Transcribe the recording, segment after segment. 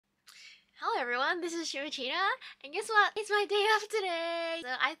Hello everyone, this is Shu Uchida, and guess what? It's my day off today! So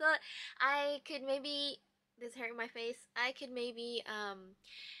I thought I could maybe, this hair in my face, I could maybe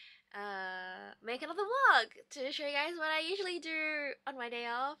make another vlog to show you guys what I usually do on my day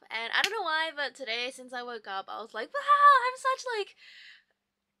off. And I don't know why, but today, since I woke up, I was like, wow, I'm such like,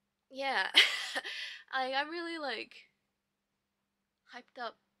 yeah, I'm really like hyped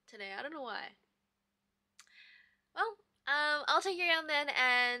up today. I don't know why. Well, I'll take you around then,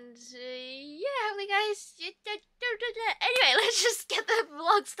 and yeah, hopefully guys. Anyway, let's just get the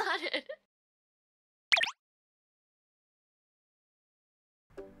vlog started.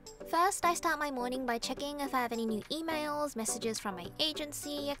 First, I start my morning by checking if I have any new emails, messages from my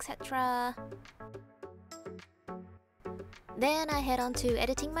agency, etc. Then I head on to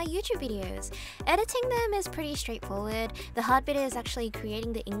editing my YouTube videos. Editing them is pretty straightforward. The hard bit is actually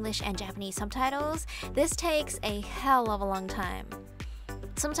creating the English and Japanese subtitles. This takes a hell of a long time.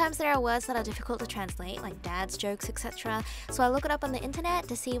 Sometimes there are words that are difficult to translate, like dad's jokes, etc. So I look it up on the internet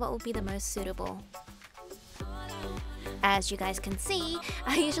to see what would be the most suitable. As you guys can see,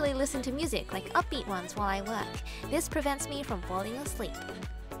 I usually listen to music, like upbeat ones, while I work. This prevents me from falling asleep.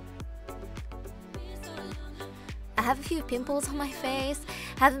 I have a few pimples on my face.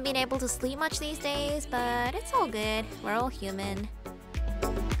 Haven't been able to sleep much these days, but it's all good. We're all human.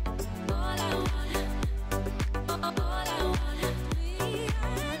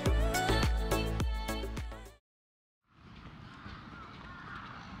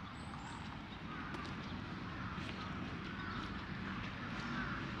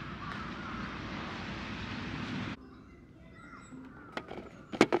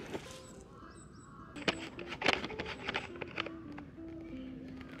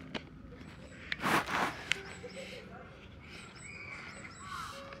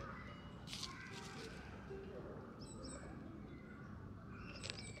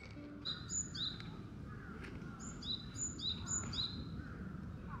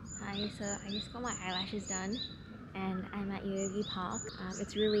 Hi, so I just got my eyelashes done, and I'm at Yogi Park.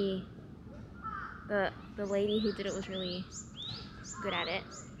 It's really, the lady who did it was really good at it.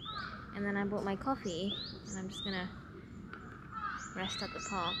 And then I bought my coffee, and I'm just gonna rest at the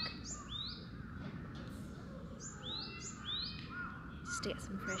park just to get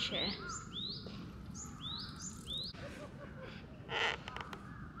some fresh air.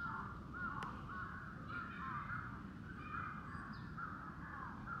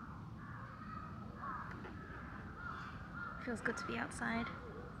 Feels good to be outside.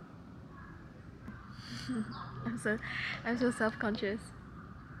 I'm so self-conscious.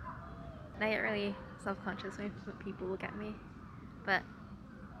 I get really self-conscious when people look at me, but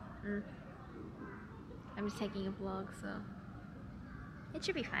I'm just taking a vlog, so it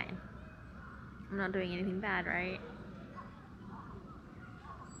should be fine. I'm not doing anything bad, right?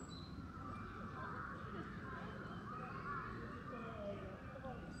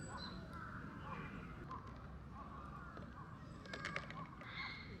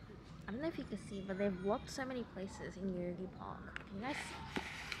 I don't know if you can see, but they've blocked so many places in Yogi Park. Can you guys see?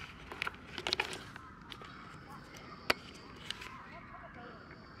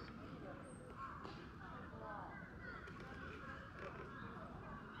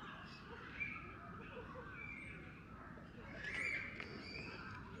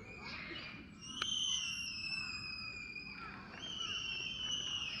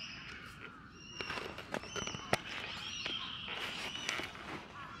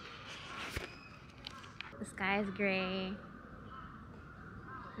 The sky is grey.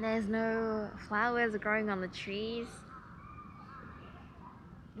 There's no flowers growing on the trees.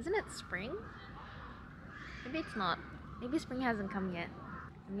 Isn't it spring? Maybe it's not. Maybe spring hasn't come yet.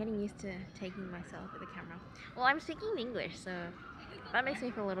 I'm getting used to taking myself with the camera. Well, I'm speaking English, so that makes me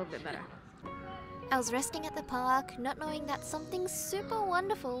feel a little bit better. I was resting at the park, not knowing that something super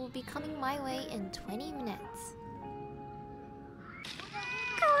wonderful would be coming my way in 20 minutes.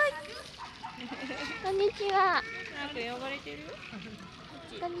 こんにちは。なんか呼ばれてるよ。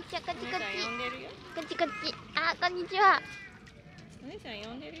こんにちは、こっちこっお姉さん呼んでるよ。ち。こっちこっち。あ、こんにちは。お姉さん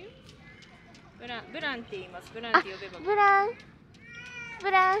呼んでるよ。ブランって言います。ブランって呼べば。ブラン。ブ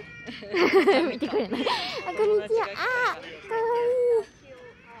ラン。見てくれない。あ、こんにちは。あ、かわ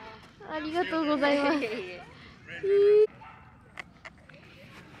いい。ありがとうございます。